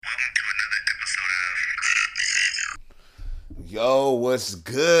Yo, what's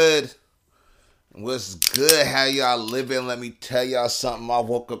good? What's good? How y'all living? Let me tell y'all something. I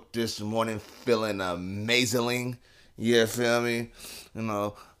woke up this morning feeling amazing. You feel me? You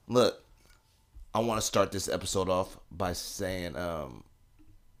know, look, I want to start this episode off by saying,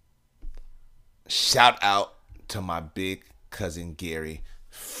 shout out to my big cousin Gary.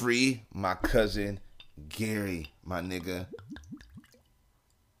 Free my cousin Gary, my nigga.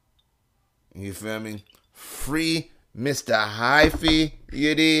 You feel me? Free Mr. Hyphy,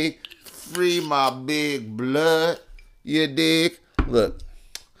 you dig? Free my big blood, you dig? Look,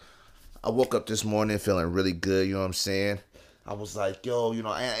 I woke up this morning feeling really good, you know what I'm saying? I was like, yo,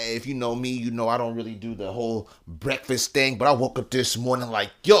 if you know me, you know I don't really do the whole breakfast thing, but I woke up this morning like,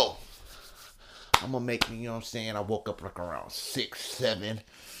 yo, I'm gonna make me, you know what I'm saying? I woke up like around 6, 7.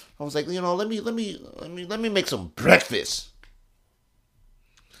 I was like, let me make some breakfast.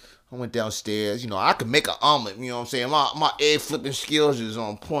 I went downstairs. I could make an omelet. You know what I'm saying? My egg flipping skills is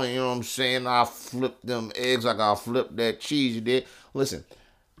on point. You know what I'm saying? I flipped them eggs like I flipped that cheese. You did. Listen,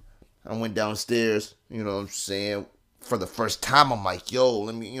 I went downstairs. You know what I'm saying? For the first time, I'm like, yo,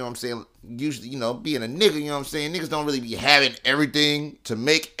 let me, you know what I'm saying? Usually, being a nigga, you know what I'm saying? Niggas don't really be having everything to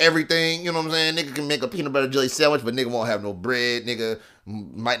make everything. You know what I'm saying? Nigga can make a peanut butter jelly sandwich, but nigga won't have no bread.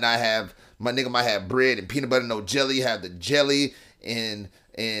 My nigga might have bread and peanut butter, no jelly. Have the jelly and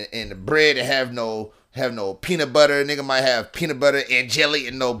the bread and have no peanut butter. Nigga might have peanut butter and jelly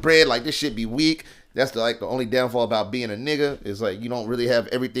and no bread. Like, this shit be weak. That's the only downfall about being a nigga is like you don't really have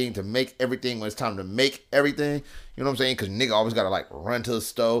everything to make everything when it's time to make everything. You know what I'm saying? Because nigga always gotta run to the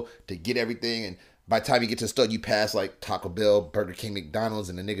store to get everything, and by the time you get to the store, you pass Taco Bell, Burger King, McDonald's,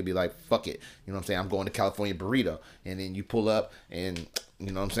 and the nigga be like, fuck it. You know what I'm saying? I'm going to California Burrito. And then you pull up and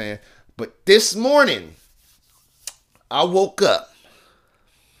you know what I'm saying? But this morning, I woke up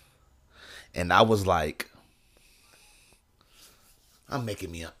and I was like, I'm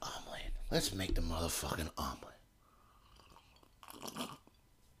making me an omelet. Let's make the motherfucking omelet.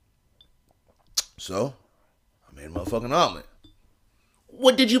 So, I made a motherfucking omelet.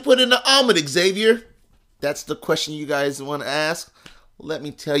 What did you put in the omelet, Xavier? That's the question you guys want to ask. Let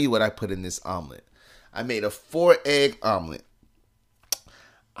me tell you what I put in this omelet. I made a 4-egg omelet.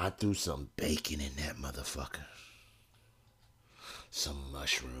 I threw some bacon in that motherfucker. Some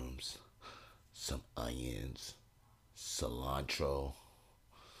mushrooms. Some onions. Cilantro.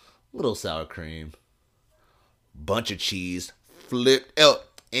 Little sour cream. Bunch of cheese. Flipped out.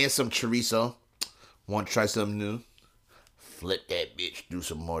 And some chorizo. Want to try something new? Flip that bitch. Do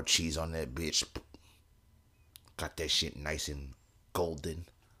some more cheese on that bitch. Got that shit nice and golden.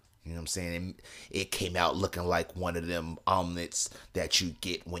 You know what I'm saying? It came out looking like one of them omelets that you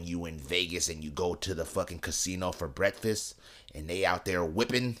get when you in Vegas and you go to the fucking casino for breakfast and they out there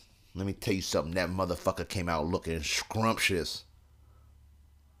whipping. Let me tell you something. That motherfucker came out looking scrumptious.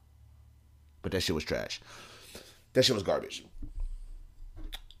 But that shit was trash. That shit was garbage.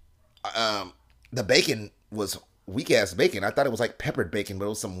 The bacon was weak ass bacon. I thought it was like peppered bacon, but it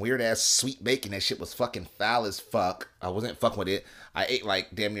was some weird ass sweet bacon. That shit was fucking foul as fuck. I wasn't fucking with it. I ate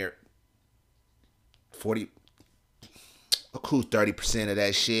damn near 40, a cool 30% of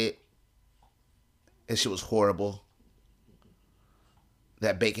that shit. That shit was horrible.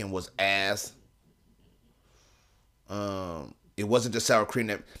 That bacon was ass. It wasn't the sour cream.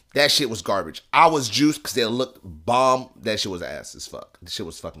 That shit was garbage. I was juiced because it looked bomb. That shit was ass as fuck. That shit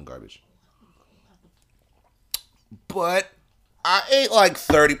was fucking garbage. But I ate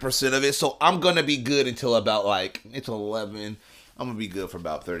 30% of it, so I'm going to be good until about it's 11. I'm going to be good for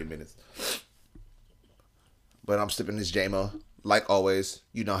about 30 minutes. But I'm sipping this JMO. Like always,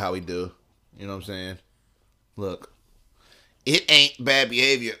 you know how we do. You know what I'm saying? Look, it ain't bad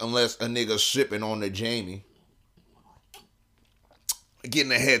behavior unless a nigga sipping on the Jamie.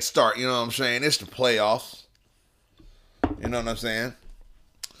 Getting a head start, you know what I'm saying? It's the playoffs. You know what I'm saying?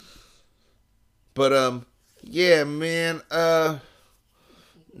 But yeah, man,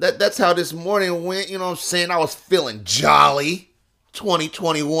 that's how this morning went, you know what I'm saying? I was feeling jolly.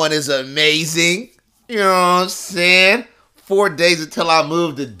 2021 is amazing. You know what I'm saying? 4 days until I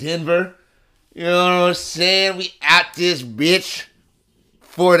moved to Denver. You know what I'm saying? We out this bitch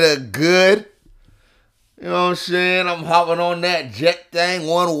for the good. You know what I'm saying? I'm hopping on that jet thing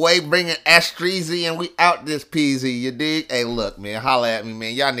one way, bringing Astreezy, and we out this peasy, you dig? Hey, look, man, holla at me,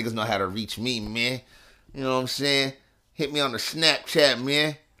 man. Y'all niggas know how to reach me, man. You know what I'm saying? Hit me on the Snapchat,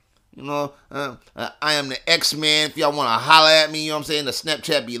 man. You know, I am the X-Man. If y'all want to holla at me, you know what I'm saying? The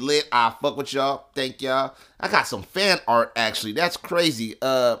Snapchat be lit. I fuck with y'all. Thank y'all. I got some fan art, actually. That's crazy.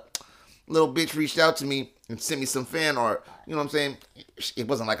 Little bitch reached out to me and sent me some fan art. You know what I'm saying? It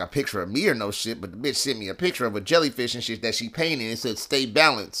wasn't like a picture of me or no shit, but the bitch sent me a picture of a jellyfish and shit that she painted. And it said "Stay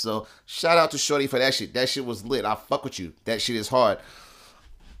balanced." So shout out to Shorty for that shit. That shit was lit. I fuck with you. That shit is hard.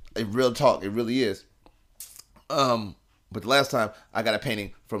 Real talk. It really is. But the last time I got a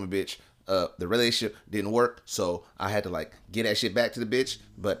painting from a bitch, the relationship didn't work, so I had to like get that shit back to the bitch.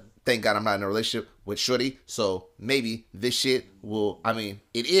 But thank God I'm not in a relationship with Shorty, so maybe this shit will. I mean,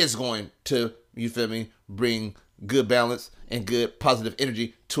 it is going to, you feel me, bring good balance and good positive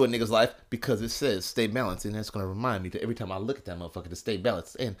energy to a nigga's life because it says stay balanced, and that's gonna remind me that every time I look at that motherfucker to stay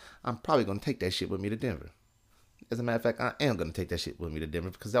balanced, and I'm probably gonna take that shit with me to Denver. As a matter of fact, I am gonna take that shit with me to Denver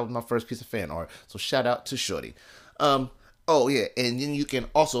because that was my first piece of fan art. So shout out to Shorty. Oh yeah, and then you can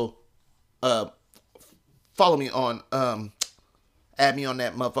also follow me on add me on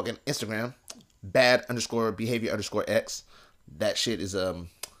that motherfucking Instagram, bad_behavior_x. That shit is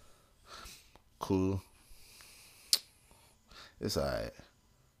cool. It's alright.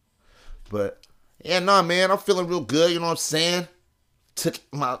 But yeah, nah, man, I'm feeling real good. You know what I'm saying? Took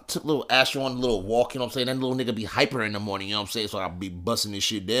little Astro on a little walk. You know what I'm saying? That little nigga be hyper in the morning. You know what I'm saying? So I'll be busting this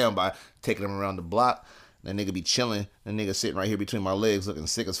shit down by taking him around the block. That nigga be chilling. That nigga sitting right here between my legs, looking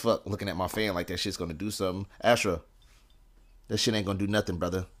sick as fuck, looking at my fan like that shit's gonna do something. Astro, that shit ain't gonna do nothing,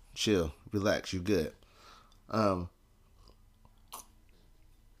 brother. Chill, relax, you good. But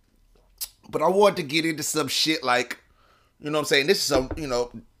I wanted to get into some shit like, you know what I'm saying? This is some,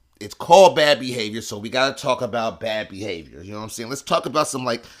 it's called bad behavior, so we gotta talk about bad behavior. You know what I'm saying? Let's talk about some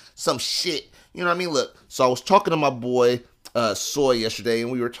shit. You know what I mean? Look, so I was talking to my boy Soy yesterday,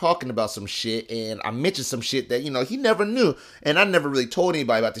 and we were talking about some shit, and I mentioned some shit that he never knew, and I never really told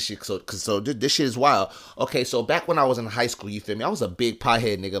anybody about this shit. So this shit is wild. Okay, so back when I was in high school, you feel me? I was a big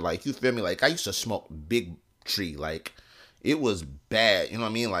pothead nigga, like, you feel me? Like, I used to smoke big tree, like. It was bad, you know what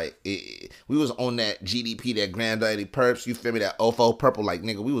I mean? Like, we was on that GDP, that Granddaddy Perps, you feel me? That OFO Purple, like,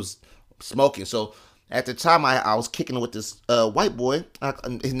 nigga, we was smoking. So, at the time, I was kicking it with this white boy.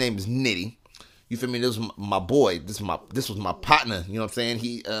 His name is Nitty. You feel me? This was my boy. This was my partner, you know what I'm saying?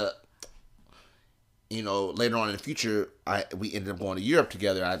 He, later on in the future, we ended up going to Europe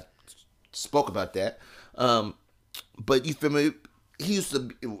together. I spoke about that. But you feel me? He used to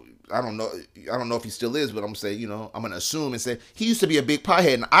be, I don't know if he still is, but I'm gonna say, I'm gonna assume and say he used to be a big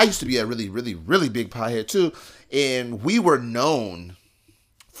pothead, and I used to be a really, really, really big pothead too. And we were known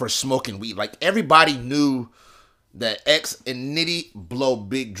for smoking weed. Like, everybody knew that X and Nitty blow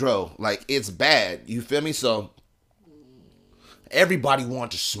big dro. Like, it's bad. You feel me? So everybody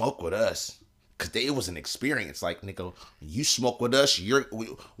wanted to smoke with us because it was an experience. Like, nigga, you smoke with us,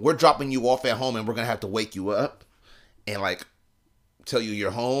 we're dropping you off at home, and we're gonna have to wake you up and like tell you you're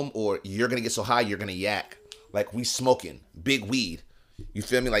home, or you're gonna get so high you're gonna yak. Like, we smoking big weed. You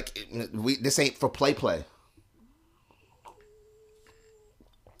feel me? Like, this ain't for play.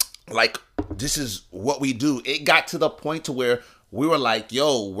 Like, this is what we do. It got to the point to where we were like,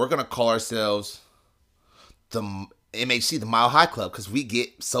 yo, we're gonna call ourselves the MHC, the Mile High Club, because we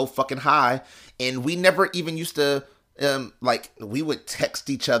get so fucking high. And we never even used to we would text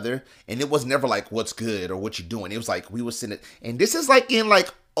each other, and it was never like, what's good or what you doing. It was like, we would send it, and this is like in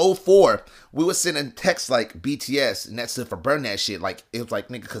like '04, we would send a text like BTS, and that's it for burn that shit. Like, it was like,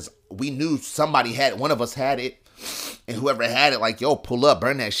 nigga, because we knew somebody had it, one of us had it, and whoever had it, like, yo, pull up,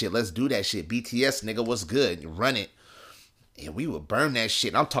 burn that shit, let's do that shit. BTS, nigga, what's good? Run it. And we would burn that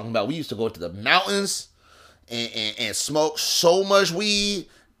shit. I'm talking about, we used to go to the mountains and smoke so much weed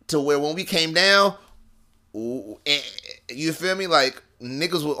to where when we came down, and you feel me? Like,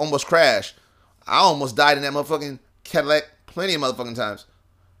 niggas would almost crash. I almost died in that motherfucking Cadillac plenty of motherfucking times.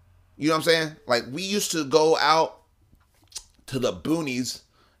 You know what I'm saying? Like, we used to go out to the boonies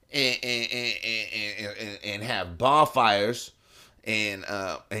and have bonfires and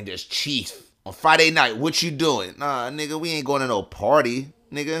just chief on Friday night. What you doing? Nah, nigga, we ain't going to no party,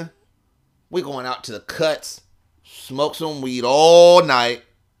 nigga. We going out to the cuts, smoke some weed all night.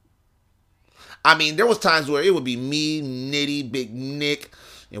 I mean, there was times where it would be me, Nitty, Big Nick,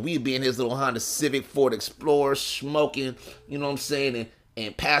 and we'd be in his little Honda Civic Ford Explorer smoking, you know what I'm saying,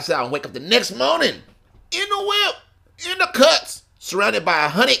 and pass out and wake up the next morning in the whip, in the cuts, surrounded by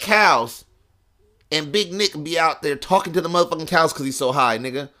 100 cows, and Big Nick be out there talking to the motherfucking cows because he's so high,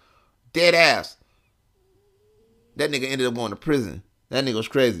 nigga. Dead ass. That nigga ended up going to prison. That nigga was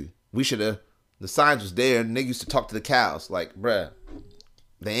crazy. We should have, the signs was there, and nigga used to talk to the cows, like, bruh.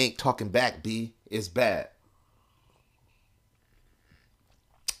 They ain't talking back, B. It's bad.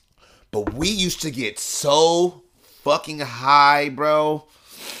 But we used to get so fucking high, bro.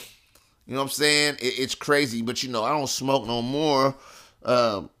 You know what I'm saying? It's crazy. But, I don't smoke no more.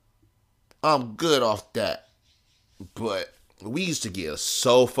 I'm good off that. But we used to get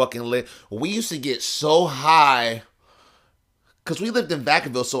so fucking lit. We used to get so high because we lived in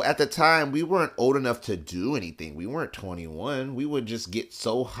Vacaville. So at the time, we weren't old enough to do anything. We weren't 21. We would just get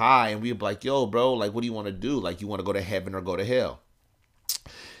so high and we'd be like, yo, bro, like, what do you want to do? Like, you want to go to heaven or go to hell?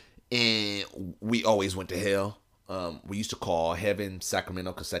 And we always went to hell. We used to call heaven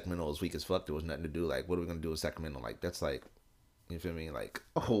Sacramento because Sacramento was weak as fuck. There was nothing to do. Like, what are we going to do with Sacramento? Like, that's like, you feel me? Like,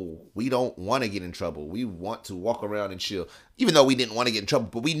 oh, we don't want to get in trouble. We want to walk around and chill. Even though we didn't want to get in trouble,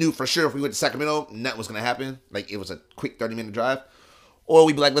 but we knew for sure if we went to Sacramento, nothing was going to happen. Like, it was a quick 30-minute drive. Or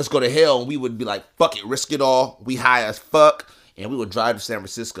we'd be like, let's go to hell. And we would be like, fuck it, risk it all. We high as fuck. And we would drive to San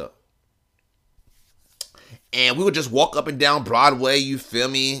Francisco. And we would just walk up and down Broadway, you feel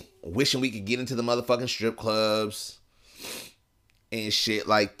me? Wishing we could get into the motherfucking strip clubs and shit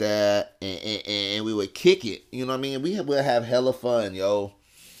like that, and we would kick it. You know what I mean? We would have hella fun, yo.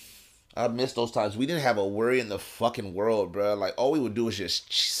 I miss those times. We didn't have a worry in the fucking world, bro. Like, all we would do was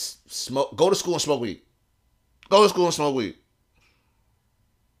just smoke. Go to school and smoke weed. Go to school and smoke weed.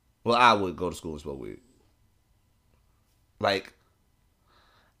 Well, I would go to school and smoke weed. Like,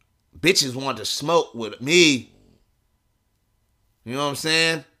 bitches wanted to smoke with me. You know what I'm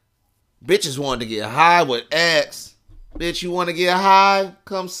saying? Bitches wanted to get high with X. Bitch, you want to get high?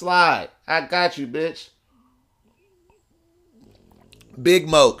 Come slide. I got you, bitch. Big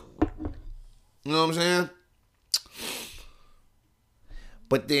Moke. You know what I'm saying?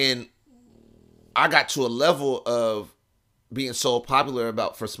 But then I got to a level of being so popular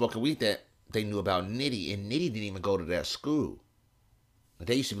for smoking weed that they knew about Nitty. And Nitty didn't even go to that school.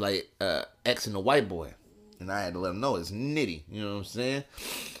 They used to be like X and the white boy. And I had to let them know it's Nitty. You know what I'm saying?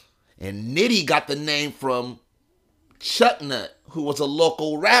 And Nitty got the name from Chutnut, who was a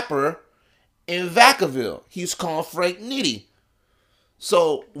local rapper in Vacaville. He was called Frank Nitty.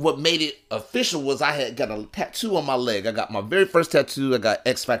 So what made it official was I had got a tattoo on my leg. I got my very first tattoo. I got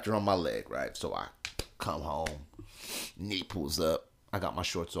X Factor on my leg, right? So I come home. Nitty pulls up. I got my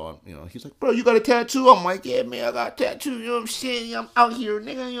shorts on. You know, he's like, bro, you got a tattoo? I'm like, yeah, man, I got a tattoo. You know what I'm saying? I'm out here,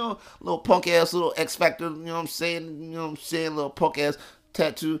 nigga. You know, little punk ass, little X Factor. You know what I'm saying? You know what I'm saying? Little punk ass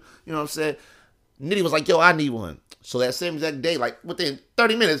tattoo. You know what I'm saying? Nitty was like, yo, I need one. So that same exact day, like within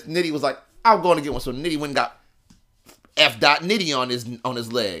 30 minutes, Nitty was like, I'm going to get one. So Nitty went and got F. Nitty on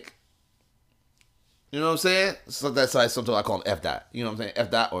his leg. You know what I'm saying? So that's why sometimes I call him F. You know what I'm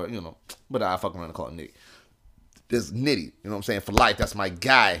saying? F. Or, you know, but I fuck around and call him Nitty. This Nitty, you know what I'm saying? For life, that's my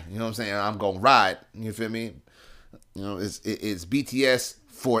guy. You know what I'm saying? I'm going to ride. You feel me? You know, it's BTS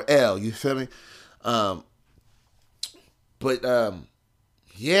for L. You feel me?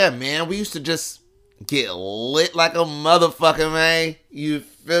 Yeah, man, we used to just get lit like a motherfucker, man. You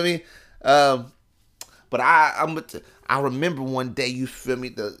feel me? But I remember one day, you feel me?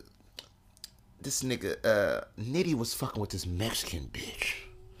 This nigga Nitty was fucking with this Mexican bitch,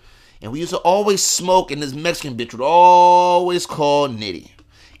 and we used to always smoke, and this Mexican bitch would always call Nitty,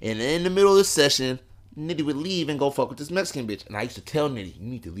 and in the middle of the session, Nitty would leave and go fuck with this Mexican bitch, and I used to tell Nitty, you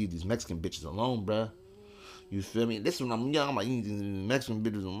need to leave these Mexican bitches alone, bruh. You feel me? This when I'm young, I'm like, you need these Mexican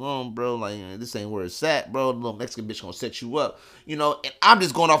bitches alone, bro. Like, this ain't where it's at, bro. The little Mexican bitch gonna set you up. You know, and I'm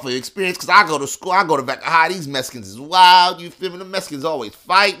just going off of experience because I go to school, I go to back high. These Mexicans is wild, you feel me? The Mexicans always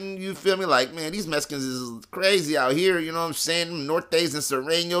fighting, you feel me? Like, man, these Mexicans is crazy out here, you know what I'm saying? Nortes and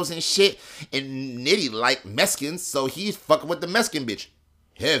Serenos and shit. And Nitty like Mexicans, so he's fucking with the Mexican bitch.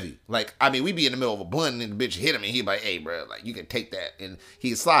 Heavy. Like, I mean, we be in the middle of a blunt and the bitch hit him and he like, hey, bro, like, you can take that. And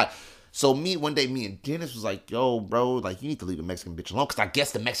he'd slide. So one day, me and Dennis was like, yo, bro, like, you need to leave the Mexican bitch alone. Because I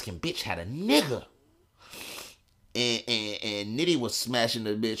guess the Mexican bitch had a nigga. And Nitty was smashing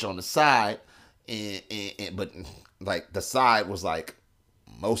the bitch on the side. But, like, the side was, like,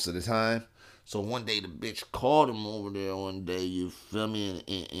 most of the time. So one day, the bitch called him over there one day, you feel me?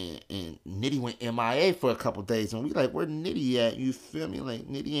 And Nitty went MIA for a couple days. And we like, where Nitty at? You feel me? Like,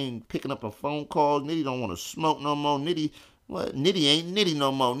 Nitty ain't picking up a phone call. Nitty don't want to smoke no more. Nitty... What? Nitty ain't Nitty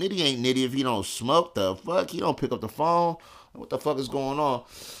no more. Nitty ain't Nitty if he don't smoke. The fuck? He don't pick up the phone. What the fuck is going on?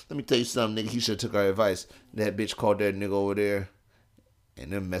 Let me tell you something, nigga. He should have took our advice. That bitch called that nigga over there,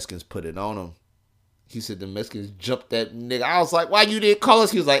 and them Mexicans put it on him. He said the Mexicans jumped that nigga. I was like, why you didn't call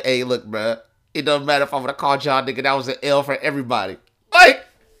us? He was like, hey, look, bruh. It doesn't matter if I would have called y'all, nigga. That was an L for everybody. Like,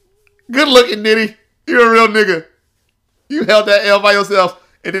 good looking, Nitty. You're a real nigga. You held that L by yourself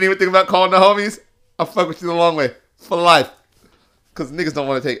and didn't even think about calling the homies. I'll fuck with you the long way. For life. Because niggas don't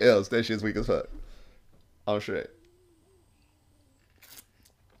want to take L's. That shit's weak as fuck. I'm straight.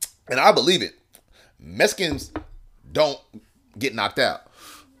 And I believe it. Mexicans don't get knocked out.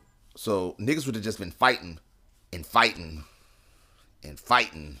 So niggas would have just been fighting and fighting and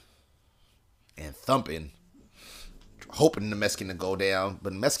fighting and thumping, hoping the Mexican to go down.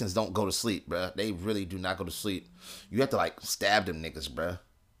 But Mexicans don't go to sleep, bruh. They really do not go to sleep. You have to, like, stab them niggas, bruh.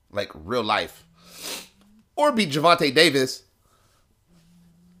 Like, real life. Or be Javante Davis.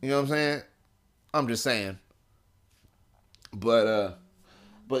 You know what I'm saying? I'm just saying. But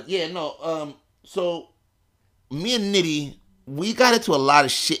yeah, no, so me and Nitty, we got into a lot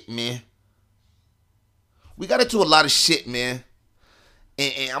of shit, man.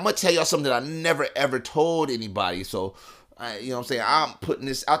 And I'm going to tell y'all something that I never, ever told anybody. So, you know what I'm saying? I'm putting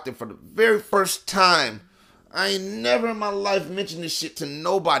this out there for the very first time. I ain't never in my life mentioned this shit to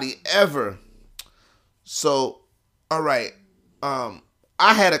nobody, ever. So, all right.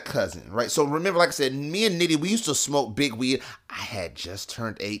 I had a cousin, right? So, remember, like I said, me and Nitty, we used to smoke big weed. I had just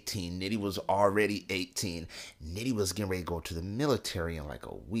turned 18. Nitty was already 18. Nitty was getting ready to go to the military in like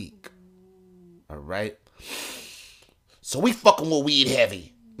a week. All right? So we fucking with weed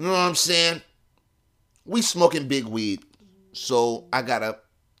heavy. You know what I'm saying? We smoking big weed. So I gotta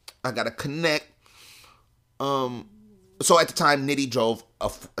connect. So at the time, Nitty drove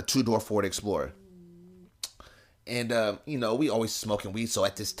a two-door Ford Explorer. And, you know, we always smoking weed. So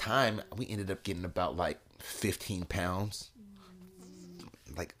at this time, we ended up getting about like 15 pounds.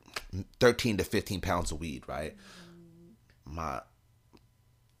 Like 13 to 15 pounds of weed, right? My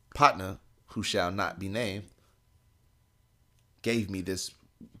partner, who shall not be named, gave me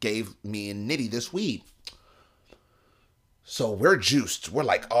and Nitty this weed. So we're juiced. We're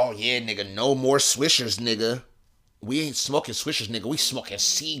like, oh yeah, nigga, no more swishers, nigga. We ain't smoking swishers, nigga. We smoking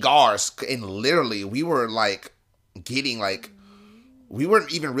cigars. And literally, we were like getting like, we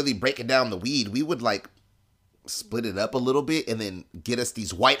weren't even really breaking down the weed. We would like split it up a little bit and then get us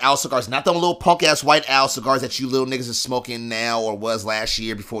these white owl cigars. Not them little punk ass white owl cigars that you little niggas is smoking now or was last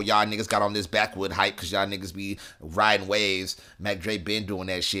year before y'all niggas got on this backwood hype because y'all niggas be riding waves. Mac Dre been doing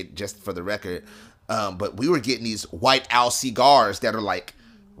that shit, just for the record. But we were getting these white owl cigars that are like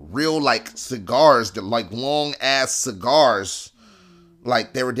real like cigars. They're like long ass cigars.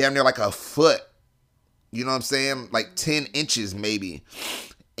 Like they were damn near like a foot. You know what I'm saying? Like 10 inches maybe.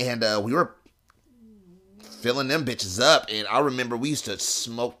 And we were filling them bitches up. And I remember we used to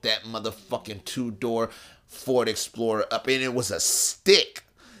smoke that motherfucking two-door Ford Explorer up. And it was a stick.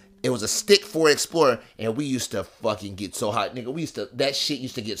 It was a stick Ford Explorer. And we used to fucking get so hot. Nigga, that shit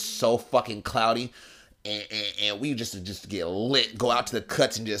used to get so fucking cloudy. And we just get lit. Go out to the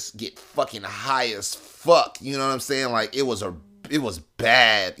cuts and just get fucking high as fuck. You know what I'm saying? Like, it was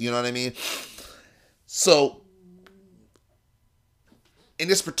bad. You know what I mean? So, in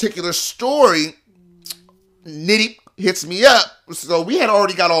this particular story, Nitty hits me up. So we had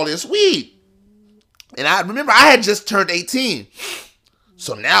already got all this weed. And I remember I had just turned 18.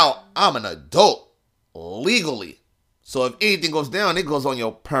 So now I'm an adult legally. So if anything goes down, it goes on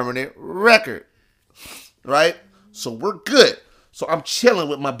your permanent record. Right? So we're good. So I'm chilling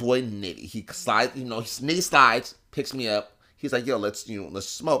with my boy Nitty. He slides, Nitty slides, picks me up. He's like, yo, let's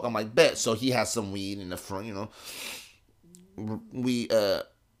smoke. I'm like, bet. So he has some weed in the front,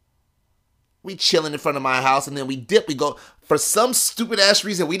 We chilling in front of my house, and then we dip. We go, for some stupid ass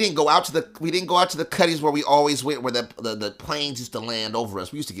reason, we didn't go out to the cutties where we always went, where the planes used to land over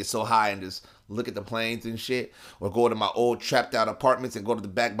us. We used to get so high and just look at the planes and shit, or go to my old trapped out apartments and go to the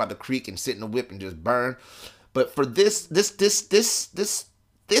back by the creek and sit in the whip and just burn. But for this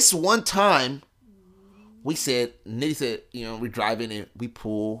one time, Nitty said, we're driving and we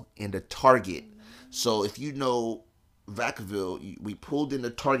pull into Target. So if you know Vacaville, we pulled into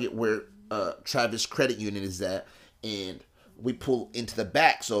Target where Travis Credit Union is at, and we pull into the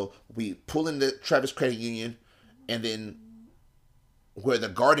back. So we pull in the Travis Credit Union, and then where the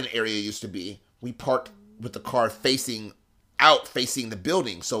garden area used to be, we parked with the car facing the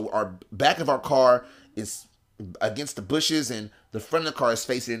building. So our back of our car is against the bushes, and the front of the car is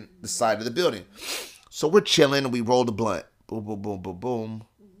facing the side of the building. So we're chilling, and we roll the blunt. Boom, boom, boom, boom,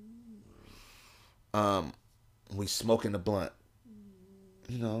 boom. We smoking the blunt.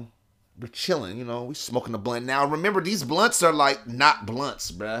 We're chilling, we smoking the blunt. Now, remember, these blunts are like not blunts,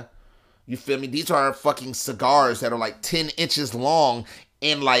 bruh. You feel me? These are fucking cigars that are like 10 inches long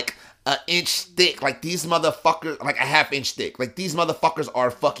and like an inch thick. Like these motherfuckers, like a half-inch thick. Like these motherfuckers are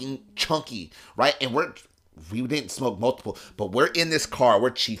fucking chunky, right? And we didn't smoke multiple, but we're in this car.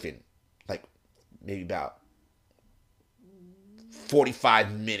 We're chiefing. Like maybe about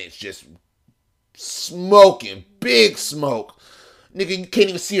 45 minutes just smoking. Big smoke. Nigga, you can't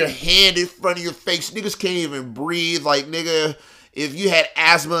even see your hand in front of your face. Niggas can't even breathe. Like, nigga, if you had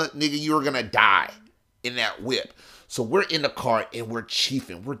asthma, nigga, you were gonna die in that whip. So we're in the car and we're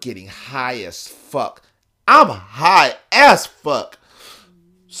chiefing. We're getting high as fuck. I'm high as fuck.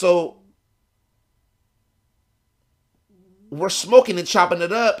 So we're smoking and chopping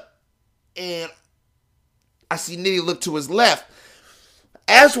it up, and I see Nitty look to his left.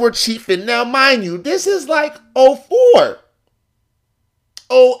 As we're chiefing, now mind you, this is like '04,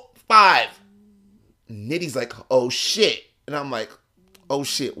 '05. Nitty's like, oh shit. And I'm like, oh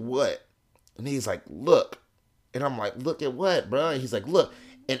shit, what? And he's like, look. And I'm like, look at what, bro? And he's like, look.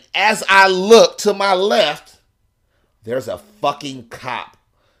 And as I look to my left, there's a fucking cop.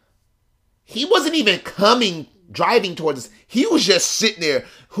 He wasn't even driving towards us. He was just sitting there.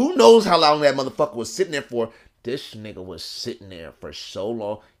 Who knows how long that motherfucker was sitting there for? This nigga was sitting there for so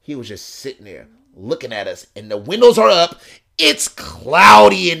long. He was just sitting there looking at us. And the windows are up. It's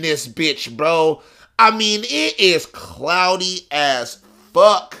cloudy in this bitch, bro. I mean, it is cloudy as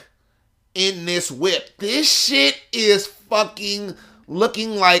fuck in this whip. This shit is fucking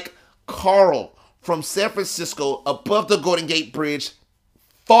looking like Carl from San Francisco above the Golden Gate Bridge.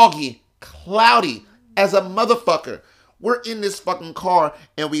 Foggy, cloudy as a motherfucker. We're in this fucking car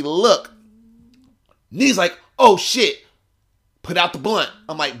and we look. And he's like, oh shit, put out the blunt.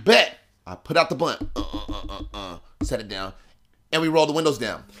 I'm like, bet. I put out the blunt. Set it down. And we roll the windows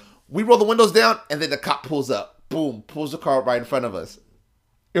down. We roll the windows down, and then the cop pulls up. Boom, pulls the car right in front of us.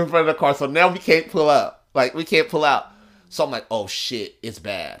 In front of the car. So now we can't pull up. Like, we can't pull out. So I'm like, oh shit, it's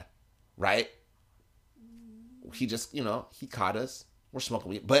bad. Right? He just, he caught us. We're smoking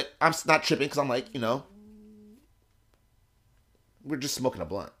weed. But I'm not tripping because I'm like, we're just smoking a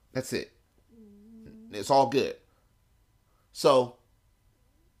blunt. That's it. It's all good. So,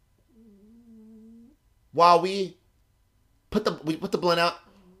 while we put the blunt out,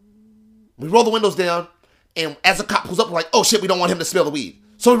 we roll the windows down, and as the cop pulls up, we're like, oh shit, we don't want him to smell the weed.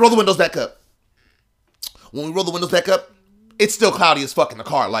 So we roll the windows back up. When we roll the windows back up, it's still cloudy as fuck in the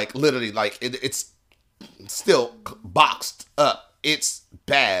car. Like, literally, like, it's still boxed up. It's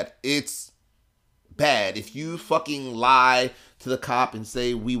bad. It's bad. If you fucking lie to the cop and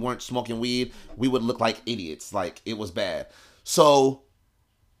say we weren't smoking weed, we would look like idiots. Like, it was bad. So,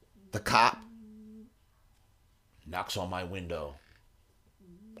 the cop knocks on my window.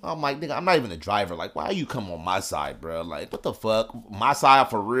 I'm like, nigga, I'm not even a driver. Like, why you come on my side, bro? Like, what the fuck? My side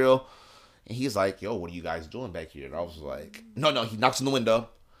for real? And he's like, yo, what are you guys doing back here? And I was like, no. He knocks on the window. And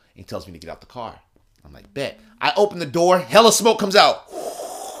he tells me to get out the car. I'm like, bet. I open the door. Hella smoke comes out.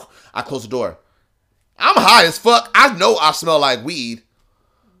 I close the door. I'm high as fuck. I know I smell like weed.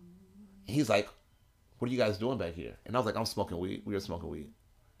 And he's like, what are you guys doing back here? And I was like, I'm smoking weed. We were smoking weed.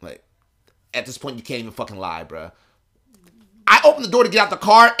 Like, at this point, you can't even fucking lie, bro. I open the door to get out the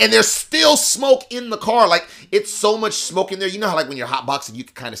car, and there's still smoke in the car. Like, it's so much smoke in there. You know how, like, when you're hotboxing, you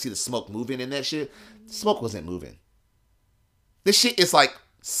can kind of see the smoke moving in that shit? The smoke wasn't moving. This shit is, like,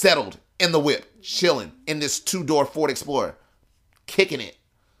 settled in the whip, chilling in this 2-door Ford Explorer, kicking it.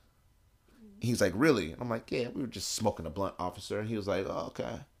 He's like, really? I'm like, yeah, we were just smoking a blunt, officer. And he was like, oh,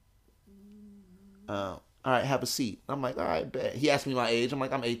 okay. All right, have a seat. I'm like, all right, bet. He asked me my age. I'm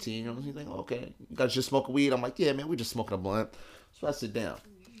like, I'm 18. He's like, okay. You guys just smoking weed? I'm like, yeah, man, we just smoking a blunt. So I sit down.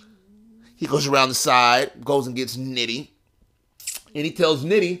 He goes around the side, goes and gets Nitty. And he tells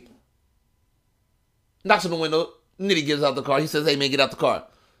Nitty, knocks on the window. Nitty gets out the car. He says, hey, man, get out the car.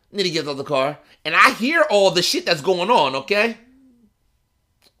 Nitty gets out the car. And I hear all the shit that's going on, okay?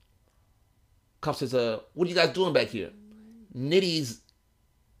 Cop says, what are you guys doing back here? Nitty's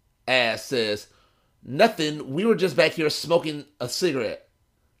ass says, nothing. We were just back here smoking a cigarette.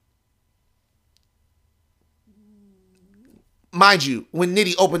 Mind you, when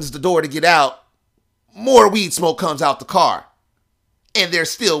Nitty opens the door to get out, more weed smoke comes out the car. And there's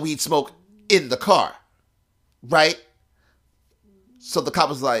still weed smoke in the car. Right? So the cop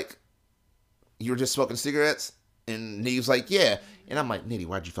was like, you were just smoking cigarettes? And Nitty was like, yeah. And I'm like, Nitty,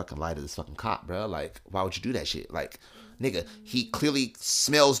 why'd you fucking lie to this fucking cop, bro? Like, why would you do that shit? Like, nigga, he clearly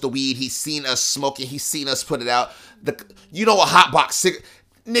smells the weed. He's seen us smoking. He's seen us put it out. You know a hot box cigarette.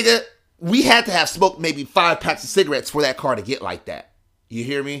 Nigga, we had to have smoked maybe 5 packs of cigarettes for that car to get like that. You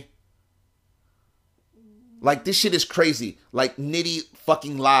hear me? Like, this shit is crazy. Like, Nitty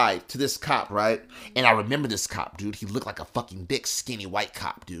fucking lied to this cop, right? And I remember this cop, dude. He looked like a fucking dick, skinny white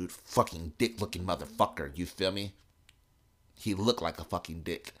cop, dude. Fucking dick-looking motherfucker. You feel me? He looked like a fucking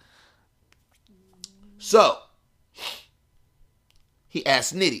dick. So, he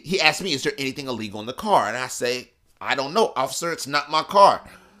asked Nitty. He asked me, is there anything illegal in the car? And I say, I don't know, officer. It's not my car.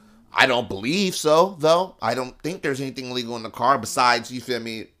 I don't believe so, though. I don't think there's anything illegal in the car besides, you feel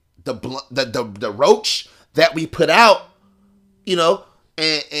me, the roach that we put out, you know.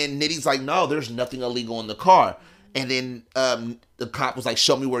 And Nitty's like, no, there's nothing illegal in the car. And then the cop was like,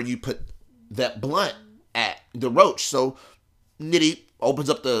 show me where you put that blunt at, the roach. So Nitty opens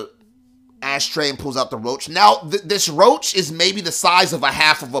up the ashtray and pulls out the roach. Now, this roach is maybe the size of a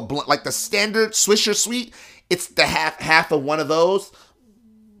half of a blunt. Like the standard Swisher Sweet, it's the half of one of those,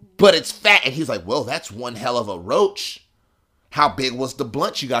 but it's fat. And he's like, well, that's one hell of a roach. How big was the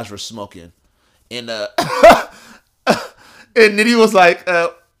blunt you guys were smoking? And and then he was like,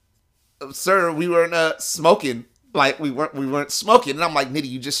 sir, we weren't smoking. Like we weren't smoking. And I'm like, Nitty,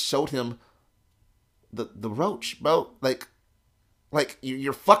 you just showed him the roach, bro. Like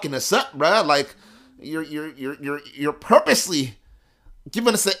you're fucking us up, bro. Like you're purposely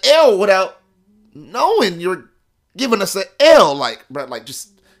giving us an L without knowing you're giving us an L. Like, bro, like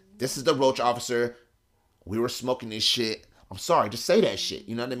just this is the roach, officer. We were smoking this shit. I'm sorry, just say that shit.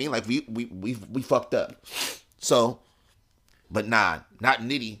 You know what I mean? Like we fucked up. So, but nah, not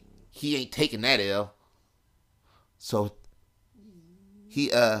Nitty. He ain't taking that L. So he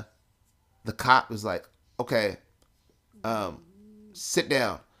the cop was like, okay, sit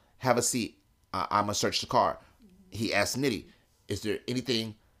down, have a seat. I'm gonna search the car. He asked Nitty, is there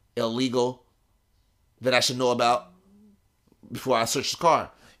anything illegal that I should know about before I search the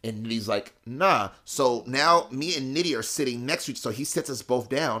car? And Nitty's like, nah. So now me and Nitty are sitting next to each other. So he sits us both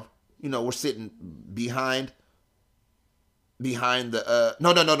down. You know, we're sitting behind the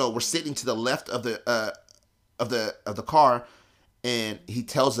no. We're sitting to the left of the car, and he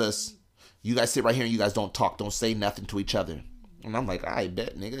tells us, you guys sit right here and you guys don't talk. Don't say nothing to each other. And I'm like, I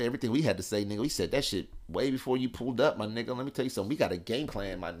bet, nigga. Everything we had to say, nigga, we said that shit way before you pulled up, my nigga. Let me tell you something. We got a game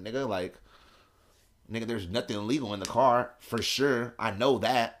plan, my nigga. Like, nigga, there's nothing illegal in the car, for sure. I know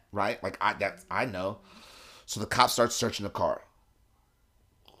that, right? Like, I know. So the cop starts searching the car.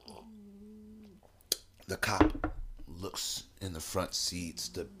 The cop looks in the front seats,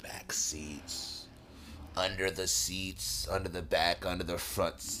 the back seats, under the seats, under the back, under the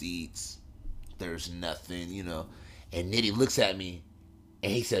front seats. There's nothing, you know. And Nitty looks at me,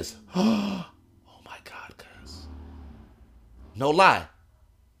 and he says, oh my God, cuz. No lie.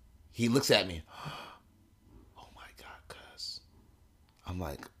 He looks at me. Oh my God, cuz. I'm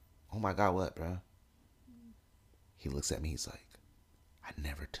like, oh my God, what, bro? He looks at me, he's like, I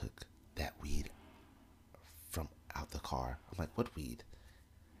never took that weed from out the car. I'm like, what weed?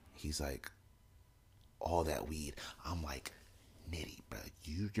 He's like, all that weed. I'm like, Nitty, bro,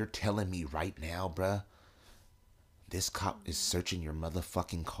 you're telling me right now, bro, this cop is searching your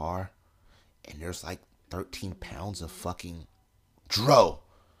motherfucking car and there's like 13 pounds of fucking dro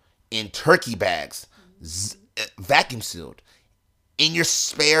in turkey bags, vacuum sealed, in your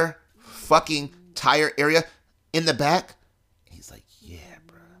spare fucking tire area in the back? And he's like, yeah,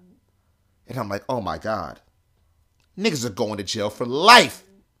 bro. And I'm like, oh my God. Niggas are going to jail for life.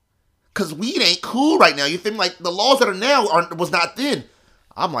 Cause weed ain't cool right now. You feel me? Like the laws that are now was not then.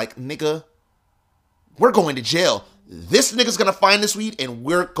 I'm like, nigga, we're going to jail. This nigga's gonna find this weed and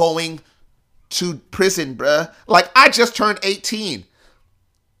we're going to prison, bruh. Like, I just turned 18.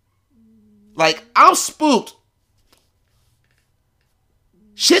 Like, I'm spooked.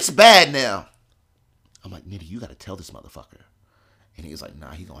 Shit's bad now. I'm like, Nitty, you gotta tell this motherfucker. And he's like,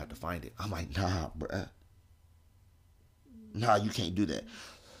 nah, he gonna have to find it. I'm like, nah, bruh. Nah, you can't do that.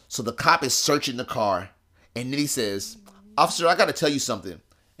 So the cop is searching the car, and Nitty says, officer, I gotta tell you something.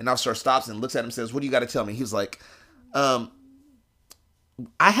 And the officer stops and looks at him and says, what do you gotta tell me? He's like, I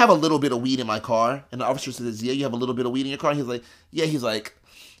have a little bit of weed in my car. And the officer says, yeah, you have a little bit of weed in your car? He's like, yeah. He's like,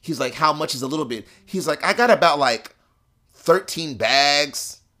 how much is a little bit? He's like, I got about like 13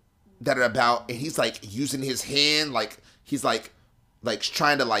 bags that are about, and he's like using his hand, like he's like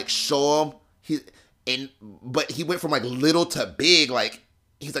trying to like show him. But he went from like little to big. Like,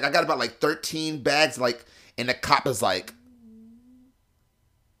 he's like, I got about like 13 bags, like, and the cop is like,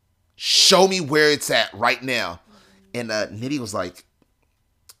 show me where it's at right now. And Nitty was like,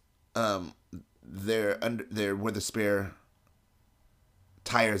 they're where the spare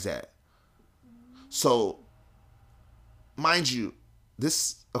tires at. So, mind you,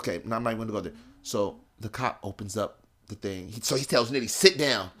 okay, now I'm not even gonna go there. So the cop opens up the thing. So he tells Nitty, sit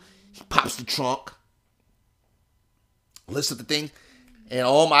down. He pops the trunk, lifts up the thing, and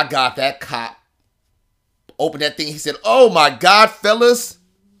oh my God, that cop opened that thing. He said, oh my God, fellas,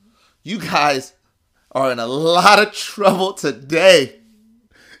 you guys are in a lot of trouble today.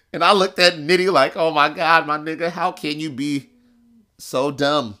 And I looked at Nitty like, oh my God, my nigga, how can you be so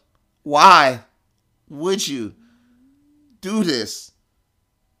dumb? Why would you do this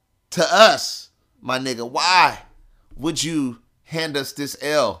to us, my nigga? Why would you hand us this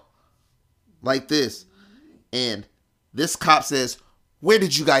L like this? And this cop says, where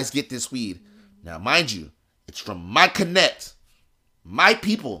did you guys get this weed? Now, mind you, it's from my connect, my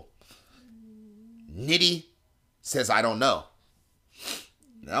people. Nitty says, I don't know.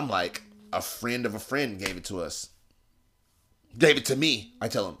 And I'm like, a friend of a friend gave it to us. Gave it to me. I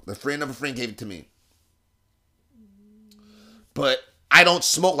tell him, the friend of a friend gave it to me. But I don't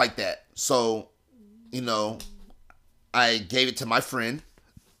smoke like that. So, you know, I gave it to my friend.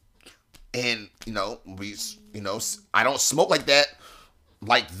 And, you know, I don't smoke like that.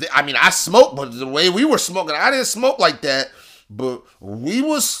 I mean, I smoke, but the way we were smoking, I didn't smoke like that. But we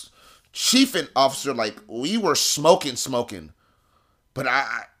was chief and officer, like, we were smoking. But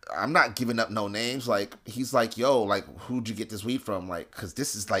I'm not giving up no names. Like, he's like, yo, like, who'd you get this weed from? Like, because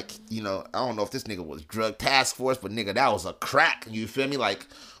this is like, you know, I don't know if this nigga was drug task force, but nigga, that was a crack. You feel me? Like,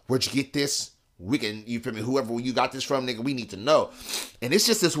 where'd you get this? We can, you feel me? Whoever you got this from, nigga, we need to know. And it's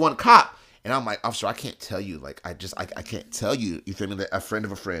just this one cop. And I'm like, officer, I can't tell you. Like, I can't tell you. You feel me? Like, a friend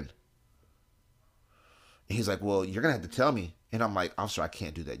of a friend. And he's like, well, you're going to have to tell me. And I'm like, officer, I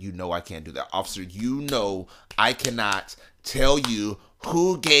can't do that. You know I can't do that. Officer, you know I cannot tell you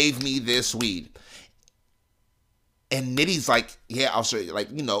who gave me this weed. And Nitty's like, yeah, officer, like,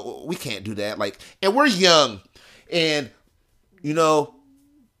 you know, we can't do that. Like, and we're young. And, you know,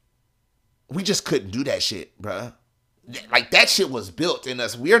 we just couldn't do that shit, bruh. Like, that shit was built in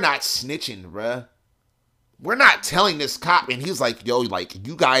us. We're not snitching, bruh. We're not telling this cop. And he's like, yo, like,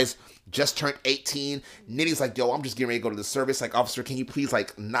 you guys just turned 18. Nitty's like, yo, I'm just getting ready to go to the service. Like, officer, can you please,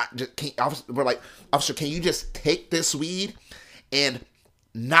 like, not just, we're like, officer, can you just take this weed and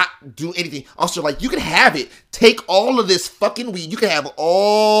not do anything? Officer, like, you can have it. Take all of this fucking weed. You can have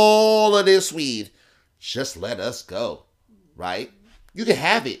all of this weed. Just let us go, right? You can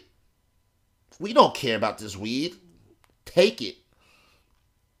have it. We don't care about this weed. Take it.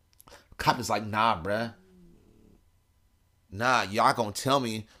 Cop is like, nah, bruh. Nah, y'all gonna tell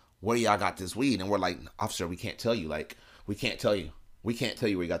me where y'all got this weed. And we're like, officer, we can't tell you. Like, we can't tell you. We can't tell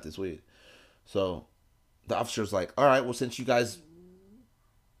you where you got this weed. So the officer's like, all right, well, since you guys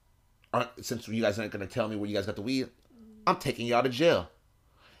aren't gonna tell me where you guys got the weed, I'm taking y'all to jail.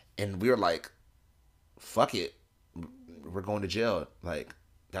 And we were like, fuck it. We're going to jail. Like,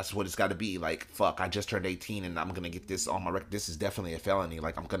 that's what it's got to be. Like, fuck, I just turned 18 and I'm going to get this on my record. This is definitely a felony.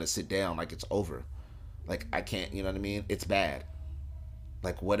 Like, I'm going to sit down. Like, it's over. Like, I can't, you know what I mean? It's bad.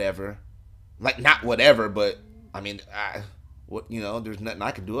 Like, whatever. Like, not whatever, but, I mean, you know, there's nothing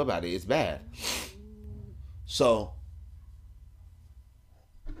I can do about it. It's bad. So,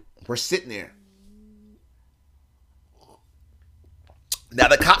 we're sitting there. Now,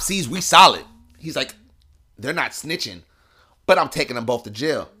 the cop sees we solid. He's like, they're not snitching. But I'm taking them both to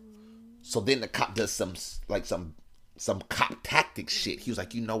jail. So then the cop does some cop tactic shit. He was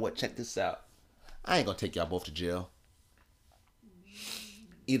like, you know what? Check this out. I ain't gonna take y'all both to jail.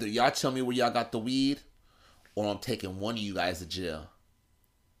 Either y'all tell me where y'all got the weed, or I'm taking one of you guys to jail.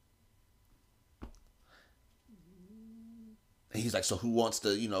 And he's like, so who wants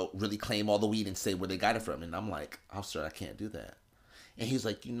to, you know, really claim all the weed and say where they got it from? And I'm like, officer, I can't do that. And he's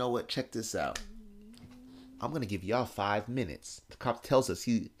like, you know what? Check this out. I'm going to give y'all 5 minutes. The cop tells us,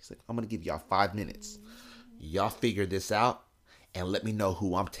 he's like, I'm going to give y'all 5 minutes. Y'all figure this out and let me know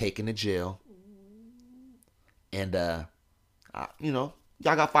who I'm taking to jail. And, you know,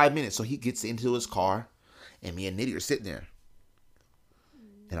 y'all got 5 minutes. So he gets into his car and me and Nitty are sitting there.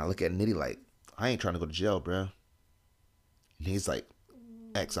 And I look at Nitty like, I ain't trying to go to jail, bro. And he's like,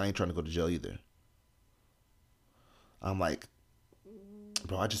 X, I ain't trying to go to jail either. I'm like,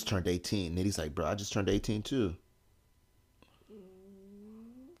 bro, I just turned 18. Nitty's like, bro, I just turned 18 too.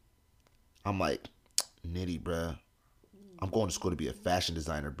 I'm like, Nitty, bro, I'm going to school to be a fashion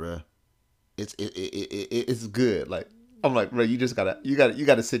designer, bro. It's good. Like, I'm like, bro, you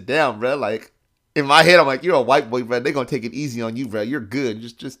gotta sit down, bro. Like, in my head, I'm like, you're a white boy, bro. They're gonna take it easy on you, bro. You're good.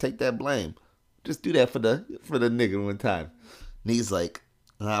 Just take that blame. Just do that for the nigga one time. Nitty's like,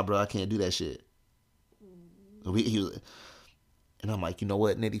 nah, bro, I can't do that shit. And I'm like, you know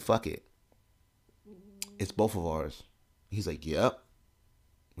what, Nitty, fuck it. It's both of ours. He's like, yep.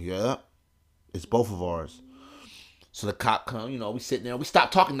 It's both of ours. So the cop come, you know, we sitting there, we stop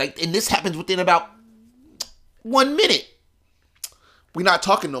talking, like, and this happens within about 1 minute. We not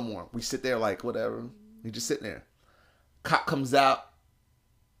talking no more. We sit there like, whatever. We just sitting there. Cop comes out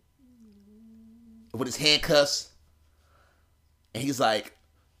with his handcuffs, and he's like,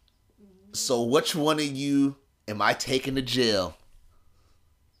 so which one of you am I taking to jail?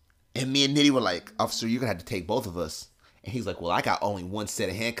 And me and Nitty were like, officer, you're going to have to take both of us. And he's like, well, I got only one set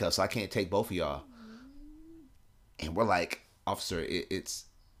of handcuffs, so I can't take both of y'all. And we're like, officer, it's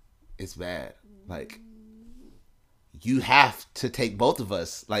bad. Like, you have to take both of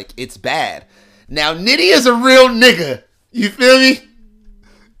us. Like, it's bad. Now, Nitty is a real nigga. You feel me?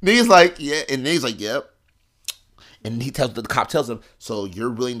 Nitty's like, yeah. And Nitty's like, yep. And the cop tells him, so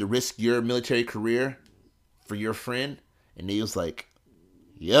you're willing to risk your military career for your friend? And he was like,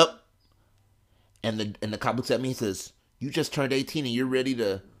 yep. And the cop looks at me and says, you just turned 18 and you're ready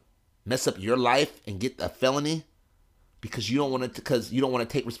to mess up your life and get a felony because you don't want to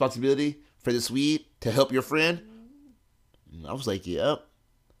take responsibility for this weed to help your friend? And I was like, yep.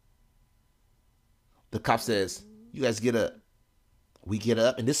 The cop says, you guys get up. We get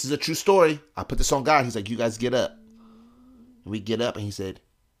up, and this is a true story. I put this on God. He's like, you guys get up. And we get up, and he said,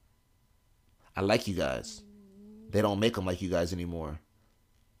 I like you guys. They don't make them like you guys anymore.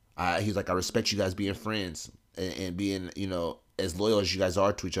 He's like, I respect you guys being friends and being, as loyal as you guys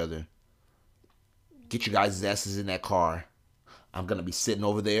are to each other. Get your guys' asses in that car. I'm going to be sitting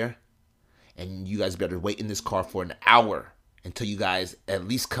over there, and you guys better wait in this car for an hour until you guys at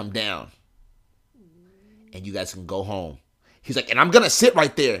least come down, and you guys can go home. He's like, and I'm going to sit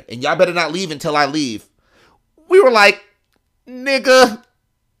right there, and y'all better not leave until I leave. We were like, nigga,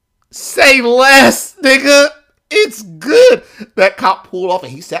 say less, nigga. It's good. That cop pulled off,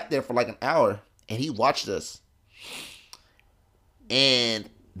 and he sat there for like an hour, and he watched us. And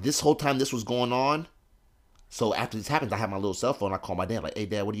this whole time this was going on, so after this happens, I have my little cell phone. I call my dad, like, hey,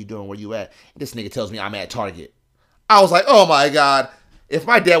 Dad, what are you doing? Where you at? And this nigga tells me I'm at Target. I was like, oh, my God. If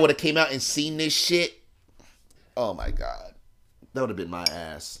my dad would have came out and seen this shit, oh, my God. That would have been my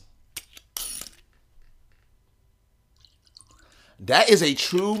ass. That is a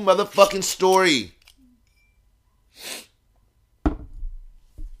true motherfucking story.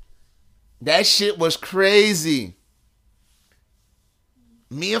 That shit was crazy.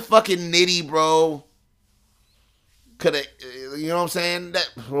 Me and fucking Nitty, bro, could have, you know what I'm saying?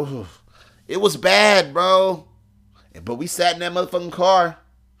 It was bad, bro. But we sat in that motherfucking car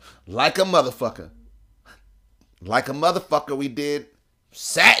like a motherfucker. Like a motherfucker we did.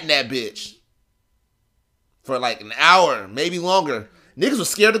 Sat in that bitch for like an hour, maybe longer. Niggas was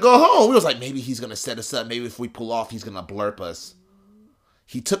scared to go home. We was like, maybe he's going to set us up. Maybe if we pull off, he's going to blurp us.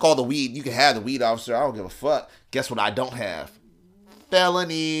 He took all the weed. You can have the weed, officer. I don't give a fuck. Guess what I don't have?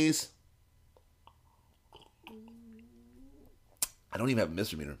 Felonies. I don't even have a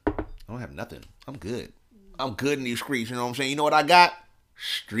misdemeanor. I don't have nothing. I'm good. I'm good in these streets. You know what I'm saying? You know what I got?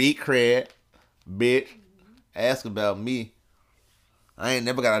 Street cred. Bitch. Ask about me. I ain't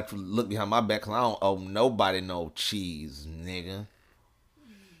never got to look behind my back because I don't owe nobody no cheese, nigga.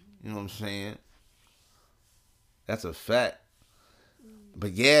 You know what I'm saying? That's a fact.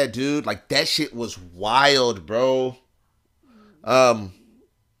 But yeah, dude, like that shit was wild, bro. That's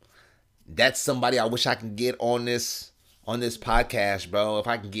somebody I wish I can get on this podcast, bro. If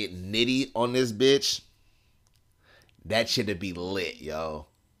I can get Nitty on this bitch, that shit would be lit, yo.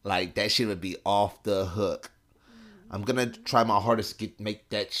 Like that shit would be off the hook. I'm gonna try my hardest to make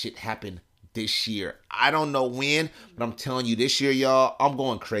that shit happen this year. I don't know when, but I'm telling you, this year, y'all, I'm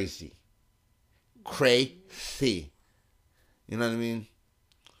going crazy. Crazy. You know what I mean?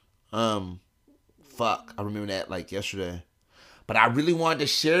 Fuck. I remember that like yesterday. But I really wanted to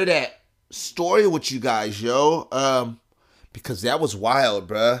share that story with you guys, yo. Because that was wild,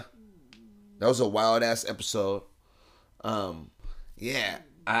 bruh. That was a wild ass episode. Yeah.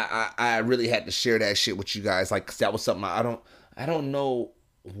 I really had to share that shit with you guys. Like, 'cause that was something I don't know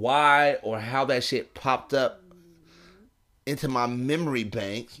why or how that shit popped up into my memory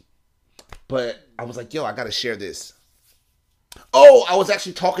bank. But I was like, yo, I gotta share this. Oh, I was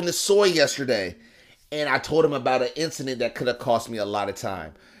actually talking to Soy yesterday, and I told him about an incident that could have cost me a lot of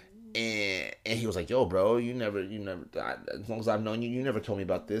time. And he was like, yo, bro, you never, as long as I've known you, you never told me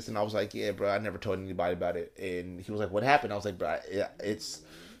about this. And I was like, yeah, bro, I never told anybody about it. And he was like, what happened? I was like, bro, it's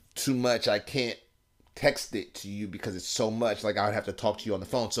too much. I can't text it to you because it's so much. Like, I would have to talk to you on the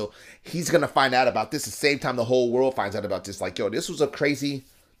phone. So he's going to find out about this the same time the whole world finds out about this. Like, yo, this was a crazy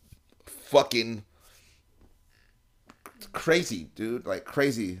fucking crazy, dude. Like,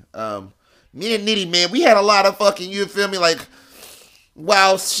 crazy. Me and Nitty, man, we had a lot of fucking, you feel me, like,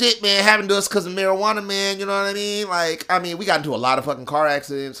 wow, shit, man, happened to us because of marijuana, man, you know what I mean? Like, I mean, we got into a lot of fucking car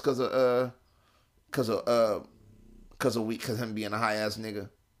accidents because of him being a high-ass nigga.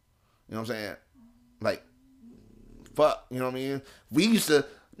 You know what I'm saying? Like, fuck, you know what I mean? We used to,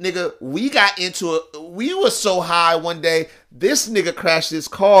 nigga, we got into it, we was so high one day, this nigga crashed his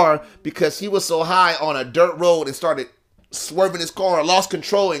car because he was so high on a dirt road and started swerving his car, lost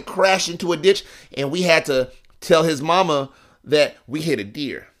control and crashed into a ditch, and we had to tell his mama that we hit a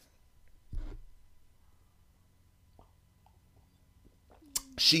deer.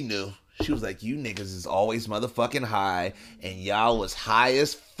 She knew. She was like, you niggas is always motherfucking high, and y'all was high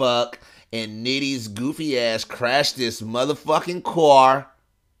as fuck, and Nitty's goofy ass crashed this motherfucking car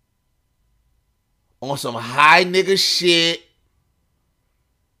on some high nigga shit.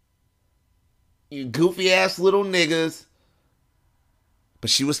 You goofy ass little niggas. But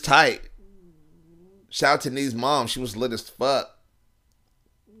she was tight. Shout out to Nee's mom. She was lit as fuck.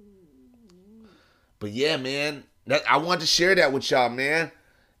 But yeah, man. I wanted to share that with y'all, man.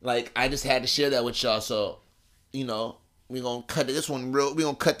 Like, I just had to share that with y'all. So, you know, we're going to cut this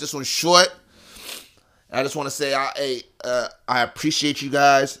one short. I just want to say, I appreciate you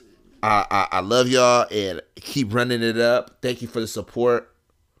guys. I love y'all and keep running it up. Thank you for the support.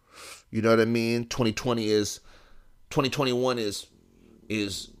 You know what I mean? 2021 is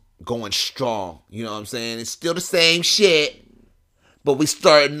going strong. You know what I'm saying? It's still the same shit, but we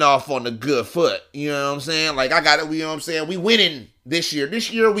starting off on the good foot. You know what I'm saying? Like, I got it. You know what I'm saying? We winning this year.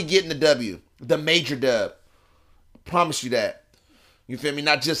 This year we getting the W. The major dub. Promise you that. You feel me?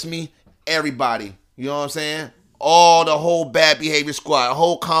 Not just me. Everybody. You know what I'm saying? All the whole bad behavior squad.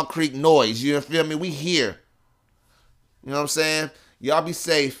 Whole concrete noise. You feel me? We here. You know what I'm saying? Y'all be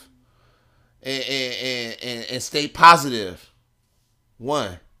safe. And stay positive.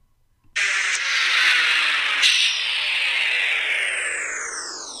 One.